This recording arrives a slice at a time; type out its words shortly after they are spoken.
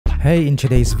Hey, in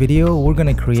today's video, we're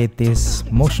gonna create this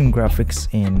motion graphics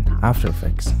in After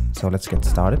Effects. So let's get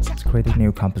started. Let's create a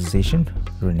new composition,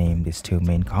 rename this to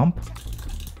main comp,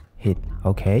 hit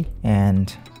OK,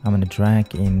 and I'm gonna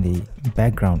drag in the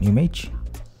background image,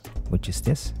 which is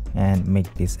this, and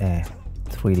make this a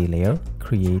 3D layer.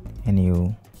 Create a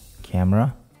new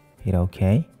camera, hit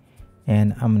OK,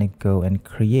 and I'm gonna go and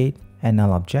create a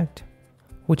null object,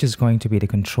 which is going to be the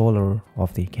controller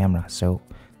of the camera. So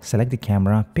select the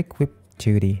camera, pick whip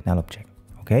to the null object.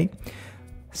 Okay,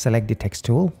 select the text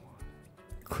tool,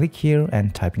 click here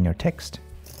and type in your text.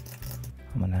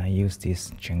 I'm gonna use this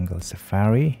Jungle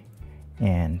Safari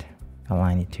and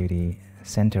align it to the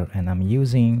center, and I'm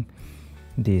using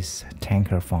this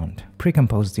Tanker font.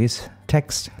 Pre-compose this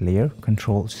text layer,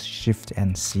 Control Shift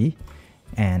and C,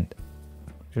 and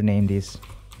rename this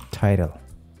title.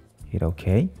 Hit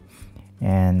OK,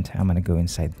 and I'm gonna go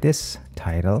inside this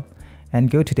title and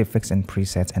go to the effects and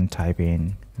presets and type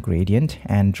in gradient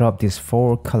and drop this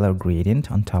 4 color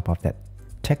gradient on top of that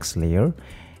text layer.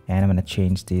 And I'm gonna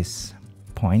change these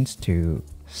points to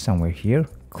somewhere here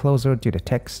closer to the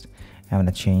text. I'm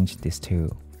gonna change this to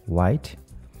white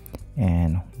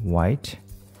and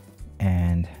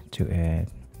to a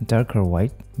darker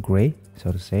white, gray,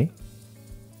 so to say.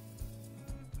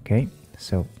 Okay,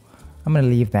 so I'm gonna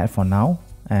leave that for now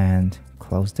and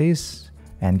close this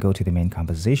and go to the main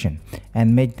composition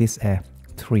and make this a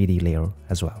 3D layer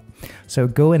as well. So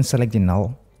go and select the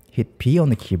null, hit P on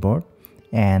the keyboard,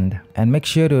 and make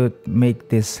sure to make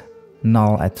this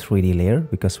null a 3D layer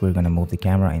because we're gonna move the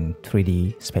camera in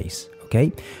 3D space.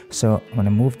 Okay, so I'm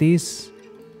gonna move this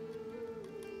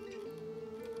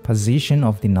position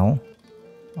of the null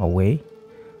away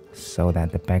so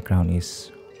that the background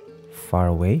is far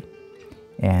away,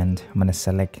 and I'm gonna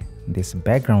select this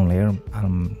background layer.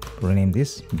 I'll rename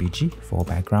this BG for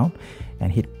background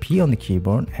and hit P on the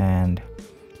keyboard and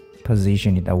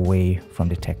position it away from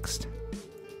the text,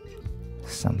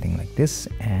 something like this.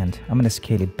 And I'm gonna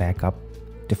scale it back up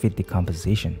to fit the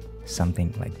composition,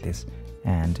 something like this,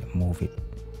 and move it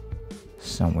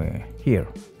somewhere here.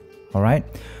 All right,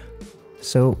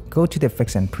 so go to the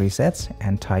effects and presets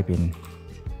and type in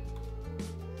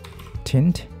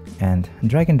tint and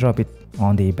drag and drop it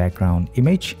on the background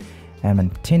image. I'm gonna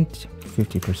tint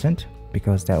 50%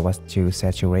 because that was too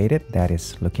saturated. That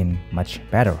is looking much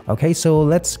better. Okay, so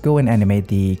let's go and animate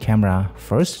the camera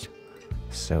first.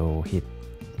 So hit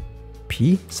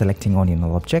P, selecting on the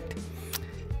null object,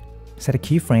 set a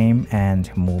keyframe and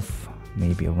move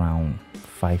maybe around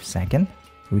 5 seconds.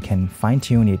 We can fine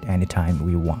tune it anytime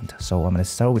we want. So I'm gonna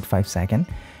start with 5 seconds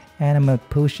and I'm gonna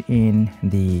push in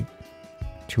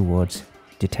towards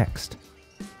the text.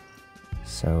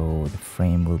 So the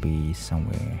frame will be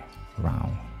somewhere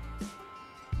around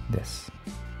this.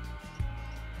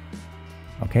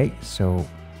 Okay, so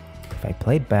if I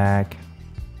play it back,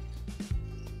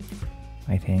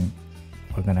 I think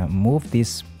we're gonna move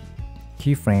this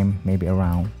keyframe maybe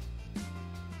around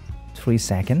 3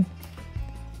 seconds,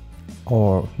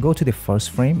 or go to the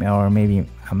first frame, or maybe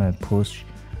I'm gonna push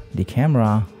the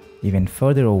camera even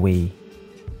further away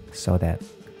so that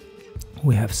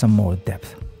we have some more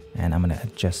depth. And I'm gonna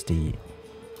adjust the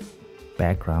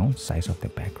background, size of the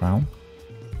background,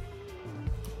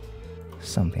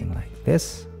 something like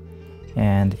this.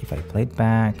 And if I play it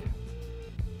back,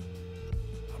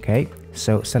 okay,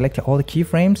 so select all the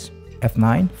keyframes,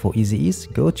 F9 for easy ease,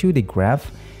 go to the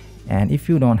graph, and if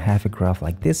you don't have a graph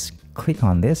like this, click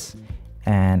on this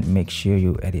and make sure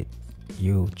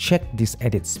you check this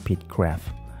edit speed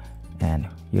graph, and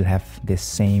you'll have this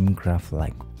same graph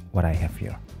like what I have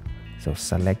here. So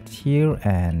select here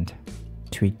and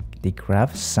tweak the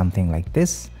graph, something like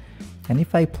this. And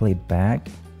if I play it back,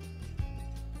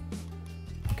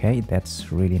 okay,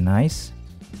 that's really nice.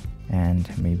 And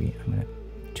maybe I'm gonna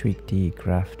tweak the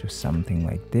graph to something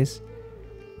like this.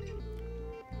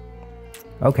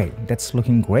 Okay, that's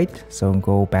looking great. So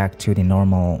go back to the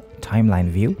normal timeline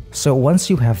view. So once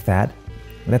you have that,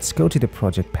 let's go to the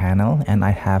project panel, and I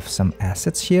have some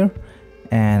assets here,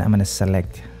 and I'm gonna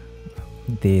select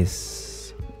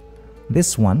this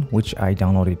one, which I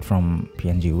downloaded from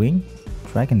PNG Wing,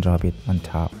 drag and drop it on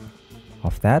top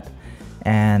of that,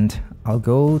 and I'll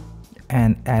go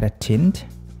and add a tint,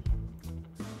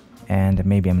 and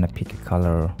maybe I'm gonna pick a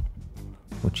color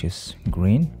which is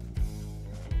green,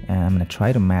 and I'm gonna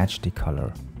try to match the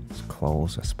color as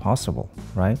close as possible,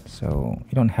 right? So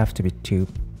you don't have to be too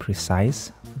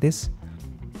precise for this,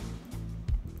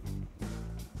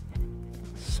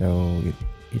 so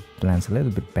it blends a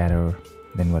little bit better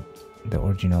than what the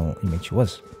original image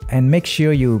was. And make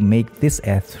sure you make this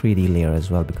a 3D layer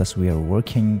as well, because we are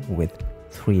working with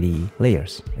 3D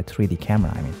layers, a 3D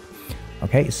camera, I mean.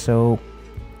 Okay, so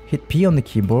hit P on the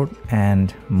keyboard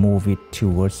and move it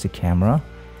towards the camera.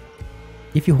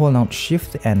 If you hold down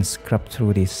Shift and scrub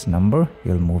through this number,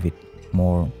 you'll move it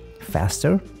more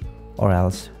faster, or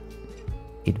else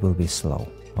it will be slow.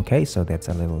 Okay, so that's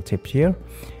a little tip here.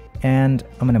 And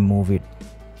I'm gonna move it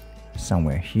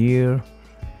somewhere here,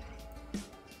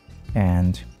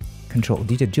 and Control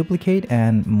D to duplicate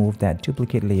and move that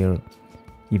duplicate layer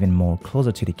even more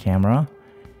closer to the camera.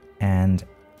 And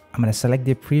I'm gonna select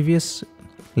the previous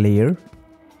layer,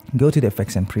 go to the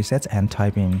effects and presets and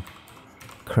type in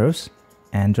curves,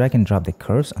 and drag and drop the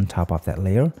curves on top of that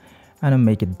layer, and I'll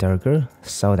make it darker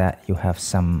so that you have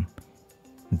some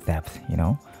depth. You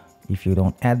know, if you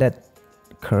don't add that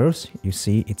curves, you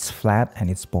see it's flat and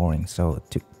it's boring. So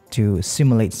to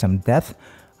simulate some depth,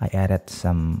 I added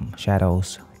some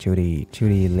shadows to the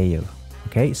layer.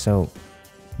 Okay, so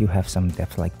you have some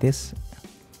depth like this.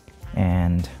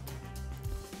 And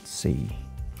let's see,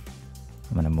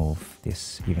 I'm gonna move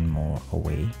this even more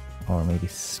away, or maybe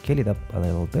scale it up a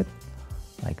little bit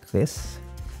like this,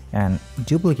 and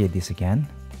duplicate this again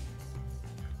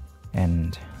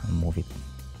and move it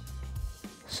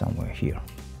somewhere here.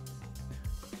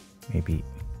 Maybe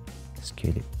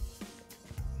scale it,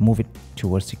 move it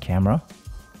towards the camera,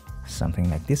 something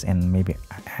like this, and maybe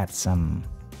add some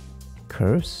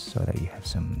curves so that you have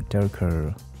some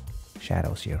darker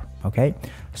shadows here. Okay,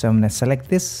 so I'm gonna select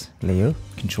this layer,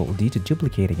 Control D to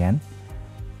duplicate again,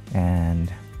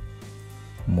 and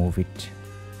move it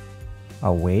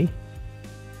away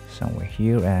somewhere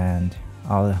here, and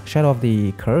I'll shadow off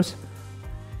the curves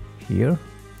here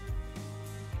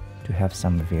to have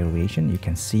some variation. You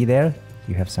can see there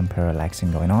you have some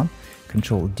parallaxing going on.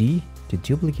 Control D to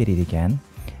duplicate it again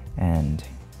and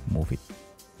move it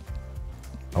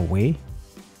away,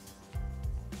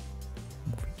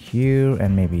 move it here,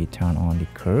 and maybe turn on the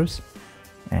curves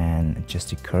and adjust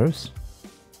the curves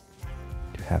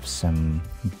to have some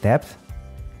depth.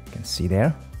 You can see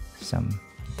there some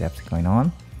depth going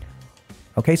on.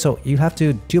 Okay, so you have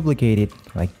to duplicate it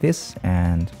like this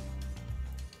and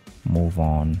move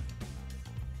on,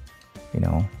 you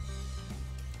know,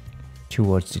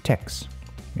 towards the text.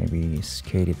 Maybe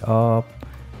scale it up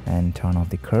and turn off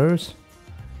the curves,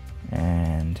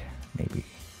 and maybe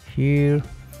here,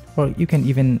 or you can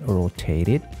even rotate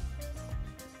it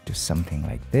to something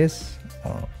like this,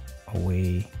 or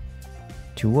away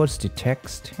towards the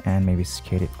text, and maybe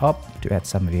scale it up to add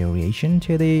some variation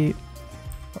to the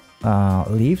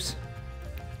leaves.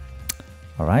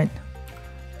 All right,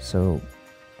 so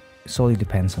it solely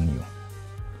depends on you.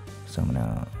 So I'm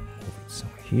gonna move it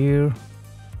somewhere here.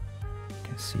 You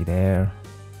can see there.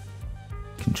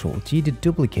 Control G to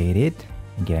duplicate it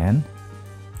again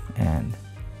and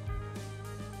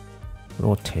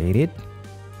rotate it,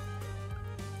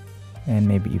 and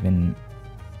maybe even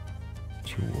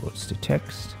towards the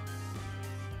text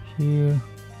here.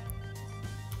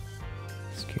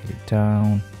 Scale it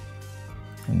down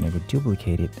and maybe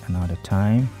duplicate it another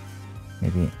time.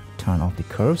 Maybe turn off the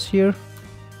curves here,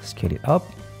 scale it up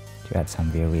to add some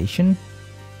variation.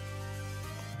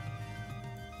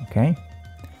 Okay,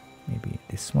 maybe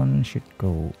this one should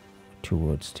go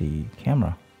towards the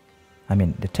camera, I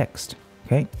mean the text.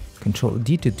 Okay, Control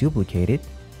D to duplicate it,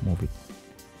 move it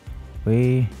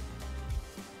way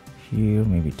here,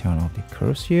 maybe turn off the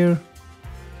curves here.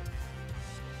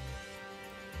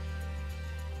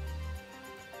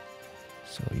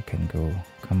 So you can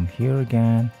come here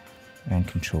again and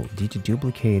Control D to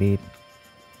duplicate it.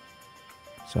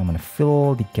 So I'm gonna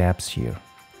fill the gaps here.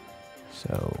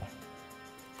 So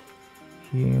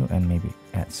here, and maybe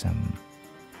add some.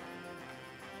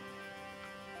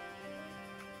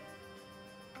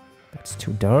 That's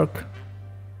too dark.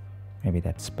 Maybe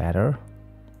that's better.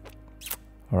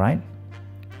 All right.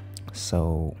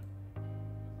 So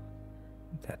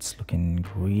that's looking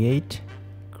great.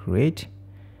 Great.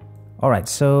 All right.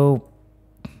 So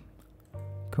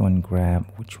go and grab,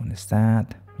 which one is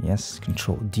that? Yes,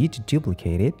 Control D to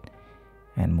duplicate it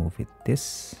and move it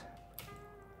this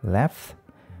left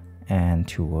and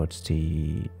towards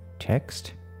the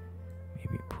text.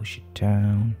 Maybe push it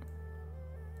down,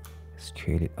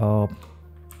 scale it up,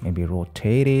 maybe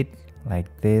rotate it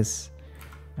like this,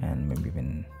 and maybe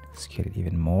even scale it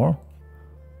even more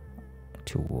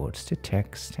towards the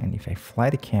text. And if I fly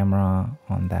the camera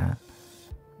on that,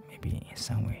 maybe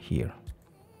somewhere here,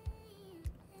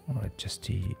 or adjust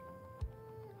the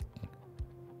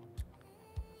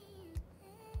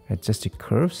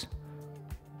curves,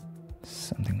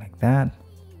 something like that.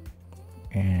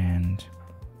 And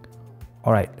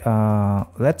all right,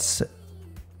 let's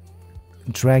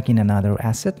drag in another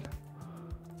asset.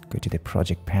 go to the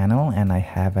project panel, and I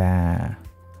have a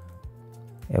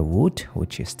wood,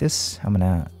 which is this. I'm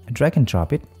gonna drag and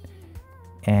drop it,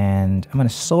 and I'm gonna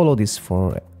solo this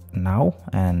for now,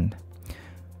 and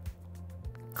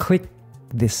click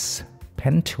this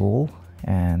pen tool,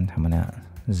 and I'm gonna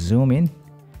zoom in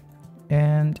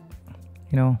and,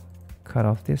 you know, cut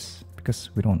off this because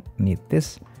we don't need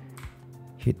this.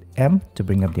 Hit M to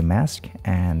bring up the mask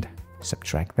and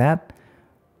subtract that,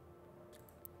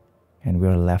 and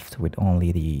we're left with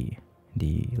only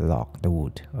the log, the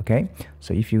wood. Okay,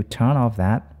 so if you turn off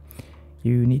that,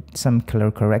 you need some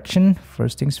color correction.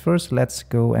 First things first, let's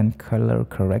go and color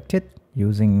correct it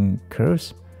using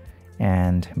curves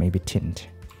and maybe tint.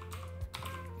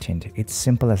 It's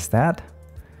simple as that.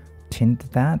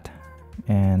 Tint that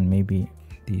and maybe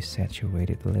desaturate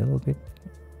it a little bit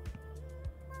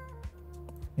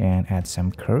and add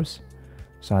some curves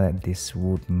so that this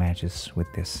wood matches with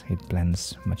this. It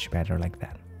blends much better like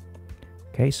that.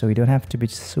 Okay, so you don't have to be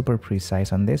super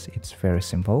precise on this. It's very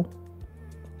simple.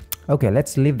 Okay,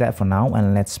 let's leave that for now,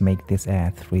 and let's make this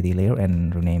a 3D layer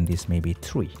and rename this maybe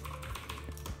 3.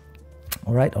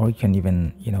 All right, or you can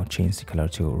even, you know, change the color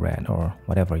to red or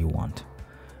whatever you want.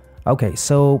 Okay,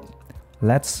 so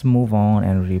let's move on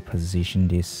and reposition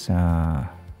this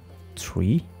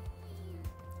 3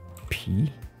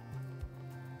 P.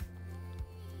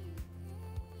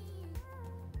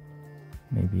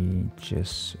 Maybe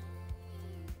just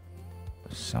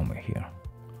somewhere here.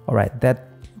 All right, that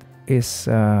is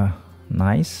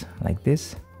nice like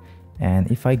this. And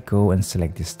if I go and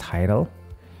select this title,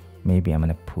 maybe I'm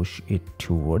gonna push it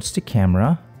towards the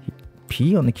camera, hit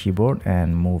P on the keyboard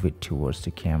and move it towards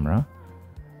the camera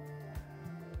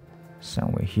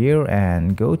somewhere here,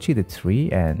 and go to the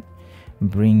 3 and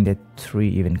bring the 3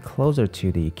 even closer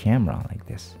to the camera like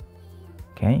this.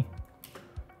 Okay,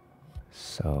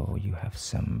 so you have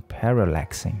some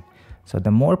parallaxing. So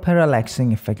the more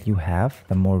parallaxing effect you have,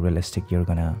 the more realistic you're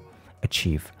gonna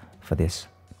achieve for this.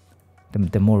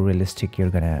 The more realistic you're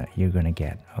gonna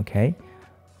get. Okay,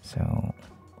 so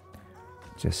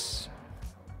just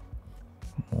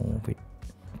move it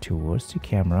towards the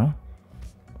camera.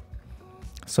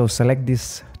 So select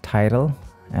this title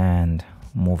and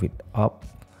move it up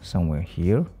somewhere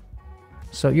here.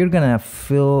 So you're gonna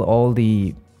fill all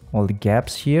the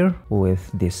gaps here with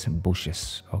these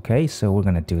bushes. Okay, so we're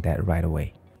gonna do that right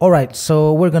away. All right,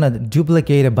 so we're gonna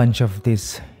duplicate a bunch of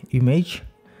this image.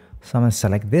 So I'm gonna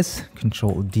select this,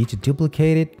 Control D to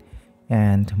duplicate it,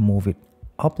 and move it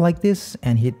up like this,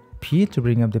 and hit P to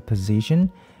bring up the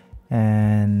position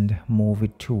and move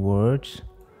it towards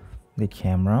the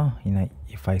camera. You know,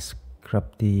 if I scrub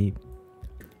the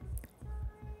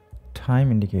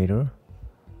time indicator,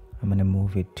 I'm gonna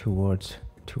move it towards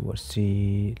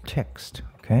the text.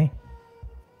 Okay,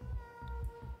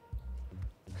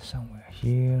 somewhere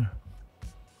here.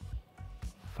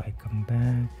 If I come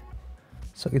back,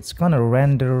 so it's gonna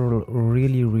render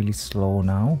really slow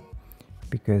now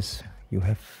because you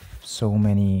have so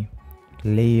many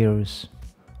layers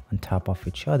on top of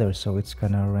each other, so it's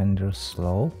gonna render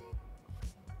slow.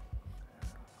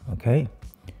 Okay,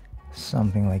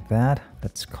 something like that.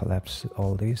 Let's collapse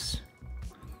all this,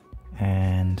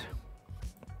 and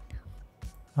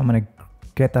I'm gonna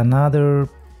get another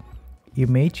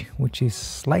image which is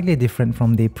slightly different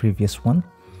from the previous one,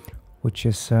 which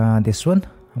is this one.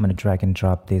 I'm gonna drag and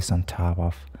drop this on top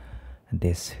of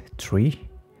this tree,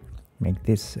 make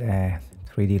this a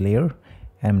 3D layer,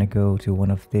 and I'm gonna go to one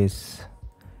of this,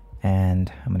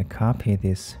 and I'm gonna copy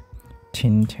this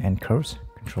tint and curves,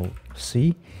 Control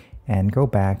C, and go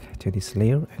back to this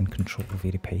layer and Control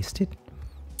V to paste it,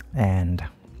 and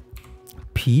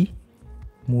P,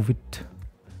 move it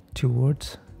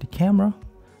towards the camera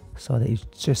so that it's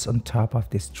just on top of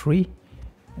this tree,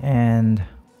 and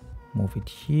move it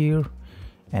here,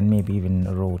 and maybe even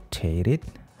rotate it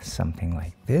something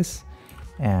like this,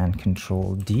 and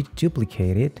Control D,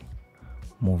 duplicate it,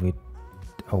 move it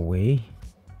away,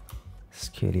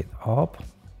 scale it up,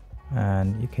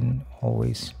 and you can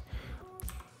always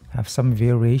have some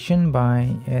variation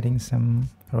by adding some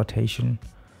rotation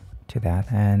to that,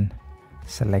 and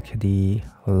select the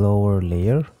lower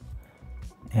layer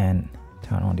and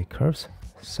turn on the curves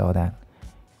so that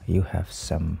you have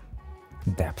some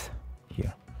depth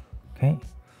here. Okay,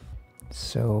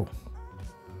 so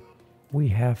we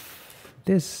have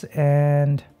this,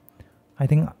 and I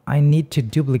think I need to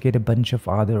duplicate a bunch of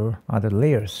other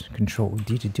layers. Control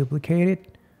D to duplicate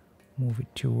it, move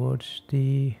it towards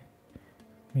the,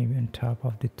 maybe on top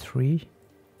of the tree.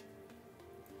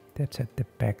 That's at the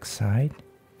back side.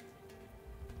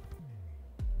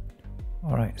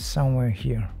 All right, somewhere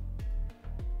here.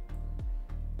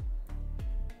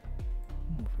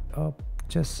 up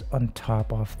just on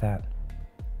top of that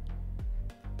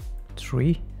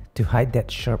tree to hide that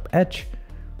sharp edge.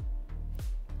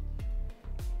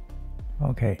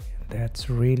 Okay, that's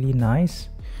really nice.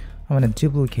 I'm gonna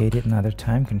duplicate it another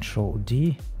time, Control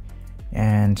D,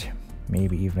 and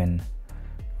maybe even,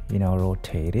 you know,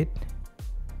 rotate it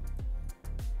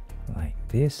like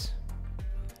this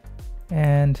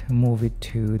and move it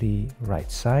to the right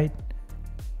side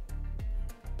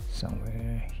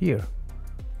somewhere here,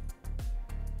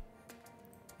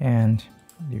 and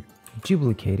you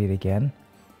duplicate it again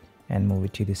and move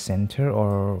it to the center,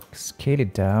 or scale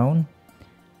it down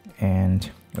and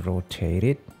rotate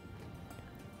it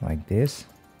like this.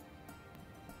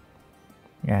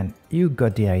 And you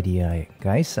got the idea,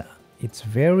 guys. It's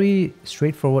very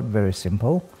straightforward, very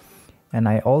simple. And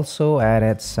I also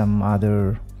added some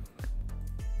other,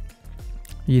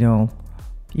 you know,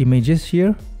 images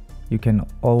here. You can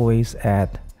always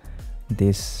add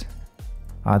this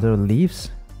other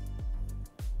leaves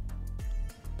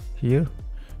here.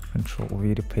 Control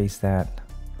V to paste that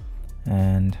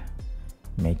and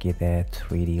make it a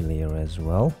 3D layer as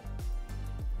well,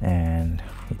 and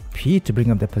hit P to bring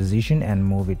up the position and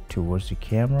move it towards the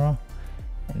camera,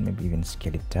 and maybe even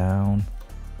scale it down,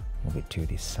 move it to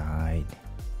the side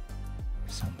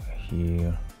somewhere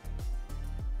here,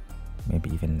 maybe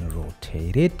even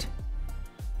rotate it.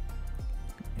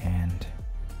 And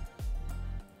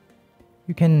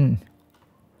you can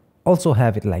also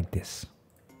have it like this.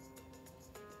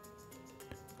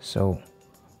 So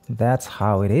that's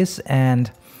how it is.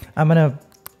 And I'm gonna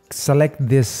select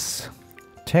this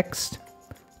text,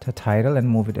 the title, and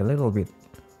move it a little bit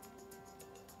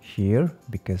here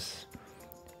because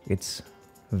it's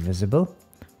visible,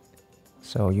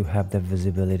 so you have the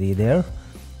visibility there.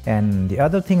 And the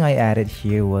other thing I added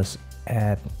here was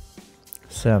add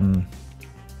some,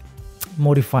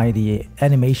 modify the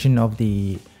animation of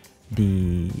the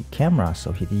camera.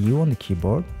 So hit U on the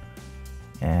keyboard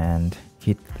and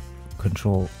hit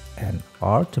Control and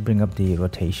R to bring up the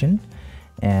rotation,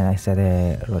 and I set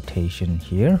a rotation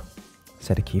here,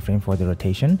 set a keyframe for the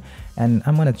rotation, and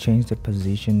I'm gonna change the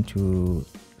position to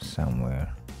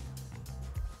somewhere,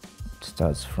 it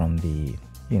starts from the,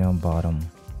 you know, bottom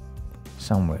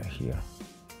somewhere here.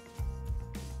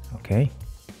 Okay,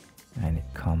 and it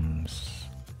comes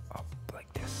up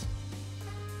like this.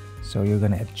 So you're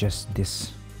gonna adjust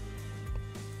this.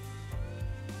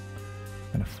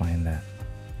 I'm gonna find that,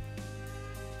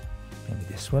 maybe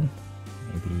this one,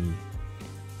 maybe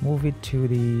move it to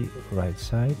the right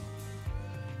side,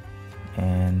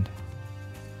 and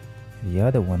the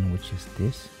other one, which is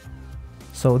this.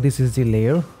 So this is the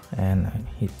layer, and I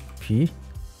hit P.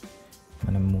 I'm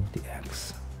gonna move the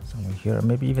X somewhere here, or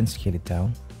maybe even scale it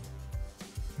down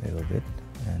a little bit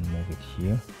and move it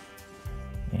here.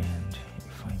 And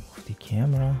if I move the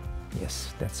camera,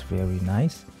 yes, that's very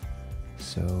nice.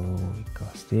 So it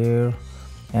goes there.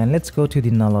 And let's go to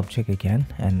the null object again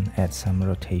and add some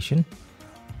rotation,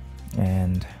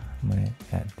 and I'm gonna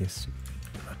add this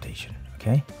rotation.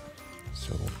 Okay,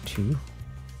 so 2,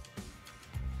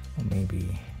 or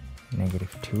maybe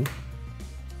 -2,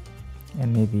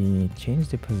 and maybe change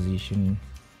the position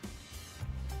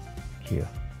here,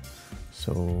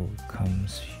 so it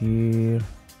comes here,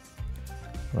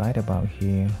 right about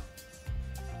here.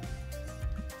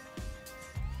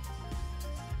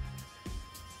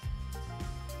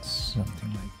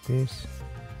 Something like this.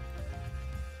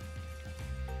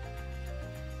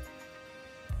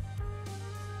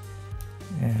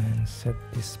 And set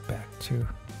this back to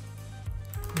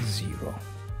 0.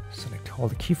 Select all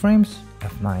the keyframes,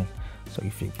 F9. So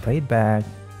if you play it back,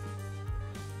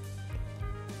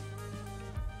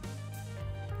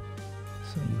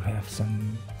 so you have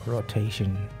some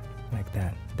rotation like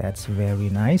that. That's very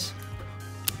nice.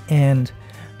 And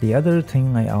the other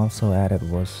thing I also added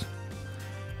was,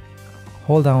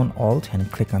 hold down Alt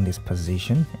and click on this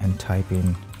position and type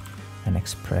in an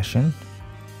expression,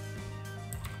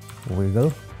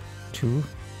 wiggle 2,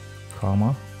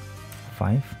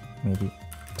 5, maybe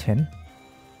 10,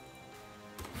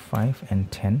 5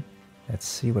 and 10. Let's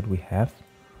see what we have.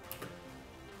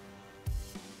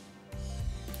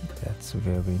 That's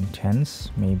very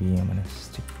intense. Maybe I'm gonna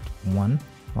stick 1.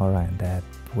 Alright, that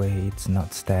way it's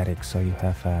not static, so you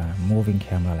have a moving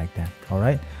camera like that.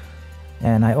 Alright.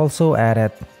 And I also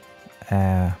added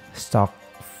stock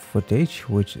footage,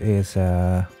 which is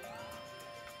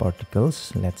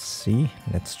particles. Let's see,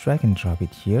 let's drag and drop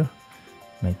it here,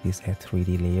 make this a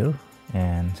 3D layer,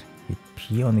 and hit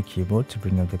P on the keyboard to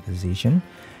bring up the position,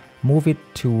 move it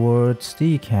towards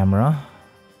the camera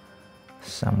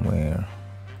somewhere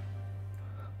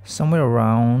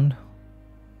around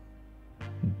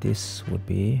this would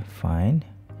be fine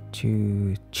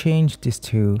to change this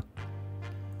to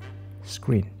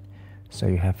screen. So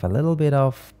you have a little bit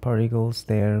of particles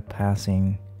there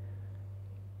passing,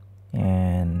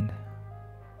 and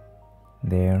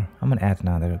there. I'm gonna add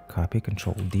another copy,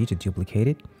 Control D to duplicate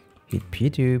it, hit P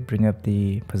to bring up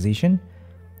the position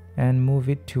and move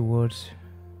it towards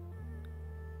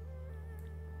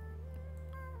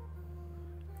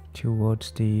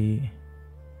the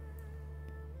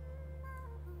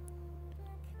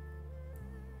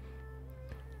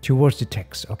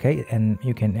text. Okay, and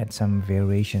you can add some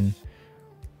variation.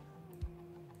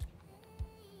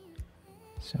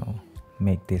 So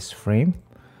make this frame,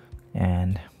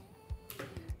 and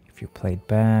if you play it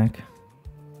back,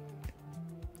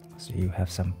 so you have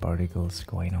some particles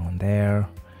going on there,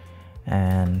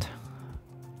 and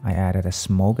I added a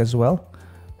smoke as well.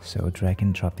 So drag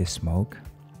and drop this smoke,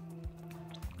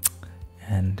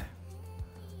 and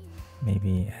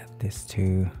maybe add this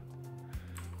to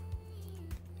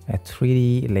a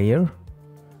 3D layer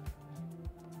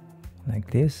like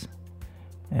this,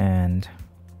 and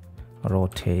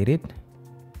rotate it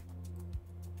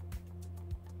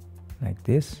like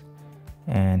this,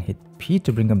 and hit P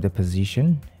to bring up the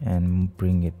position and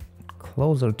bring it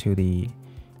closer to the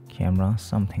camera,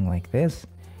 something like this,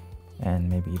 and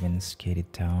maybe even scale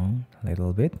it down a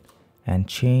little bit and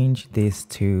change this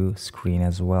to screen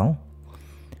as well.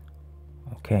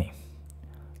 Okay,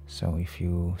 so if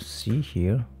you see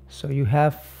here, so you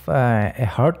have a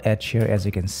hard edge here, as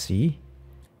you can see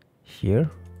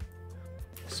here.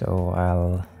 So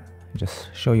I'll just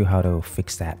show you how to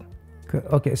fix that.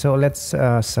 Okay, so let's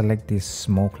select this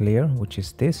smoke layer, which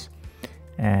is this,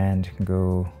 and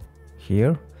go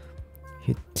here,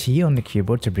 hit T on the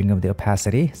keyboard to bring up the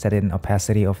opacity, set an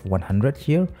opacity of 100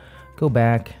 here, go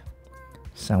back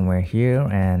somewhere here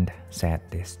and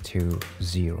set this to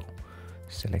 0.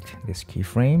 Select these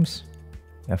keyframes,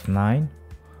 F9,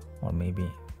 or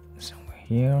maybe somewhere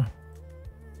here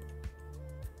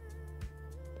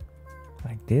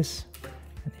like this,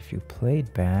 and if you play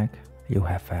it back, you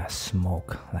have a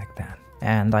smoke like that.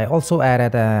 And I also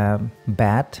added a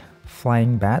bat,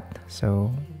 flying bat.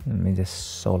 So let me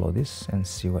just solo this and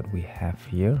see what we have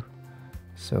here.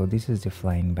 So this is the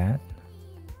flying bat.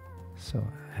 So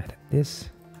I added this,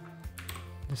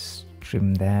 just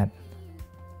trim that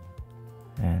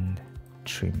and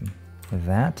trim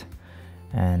that,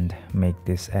 and make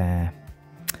this a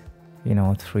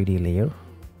 3D layer,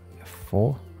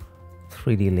 4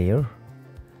 3D layer,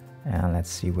 and let's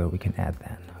see where we can add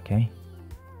that. Okay,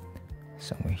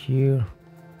 somewhere here,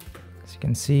 as you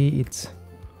can see, it's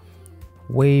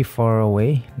way far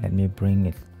away. Let me bring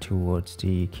it towards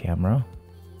the camera.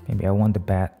 Maybe I want the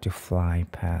bat to fly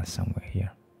past somewhere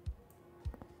here,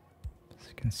 as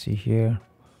you can see here.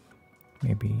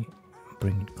 Maybe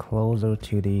bring it closer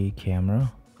to the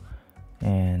camera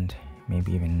and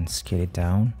maybe even scale it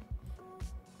down.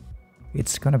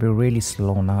 It's gonna be really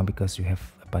slow now because you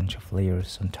have a bunch of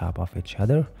layers on top of each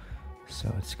other,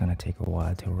 so it's gonna take a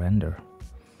while to render.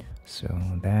 So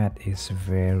that is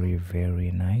very,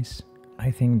 very nice.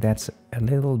 I think that's a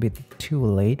little bit too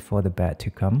late for the bat to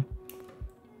come.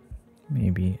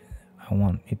 Maybe I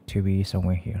want it to be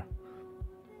somewhere here.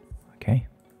 Okay,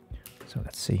 so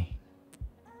let's see.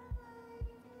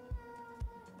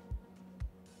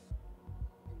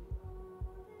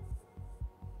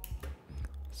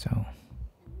 So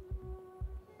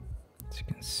as you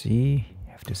can see,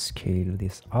 you have to scale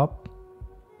this up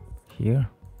here,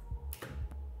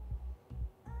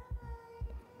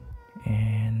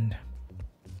 and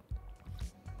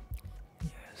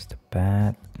yes, the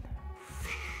bat,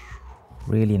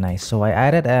 really nice. So I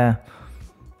added a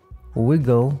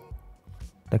wiggle,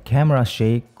 the camera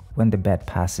shake when the bat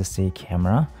passes the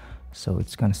camera. So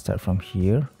it's gonna start from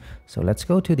here. So let's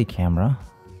go to the camera.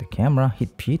 The camera,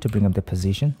 hit P to bring up the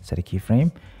position, set a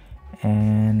keyframe,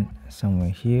 and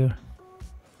somewhere here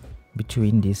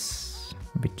between these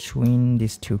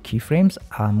two keyframes,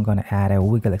 I'm gonna add a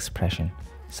wiggle expression.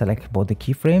 Select both the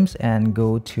keyframes and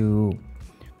go to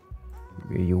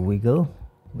where you wiggle.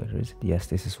 Where is it? Yes,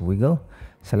 this is wiggle.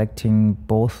 Selecting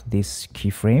both these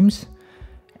keyframes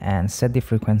and set the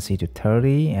frequency to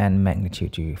 30 and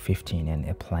magnitude to 15 and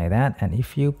apply that. And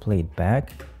if you play it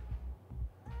back,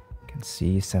 can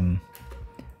see some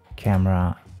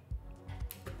camera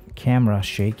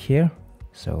shake here,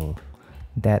 so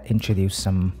that introduced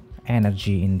some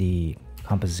energy in the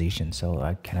composition, so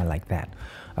I kind of like that.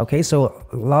 Okay, so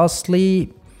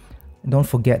lastly, don't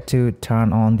forget to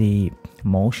turn on the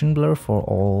motion blur for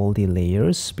all the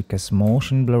layers, because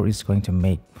motion blur is going to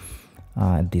make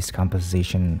this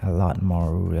composition a lot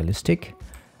more realistic.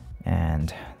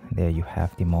 And there you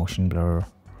have the motion blur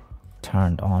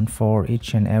turned on for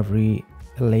each and every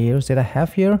layers that I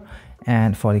have here,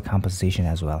 and for the composition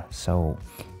as well. So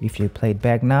if you play it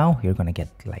back now, you're gonna get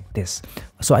like this.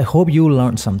 So I hope you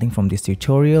learned something from this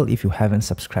tutorial. If you haven't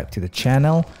subscribed to the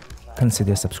channel,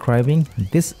 consider subscribing.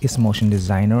 This is Motion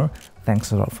Designer.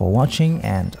 Thanks a lot for watching,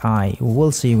 and I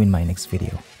will see you in my next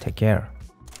video. Take care.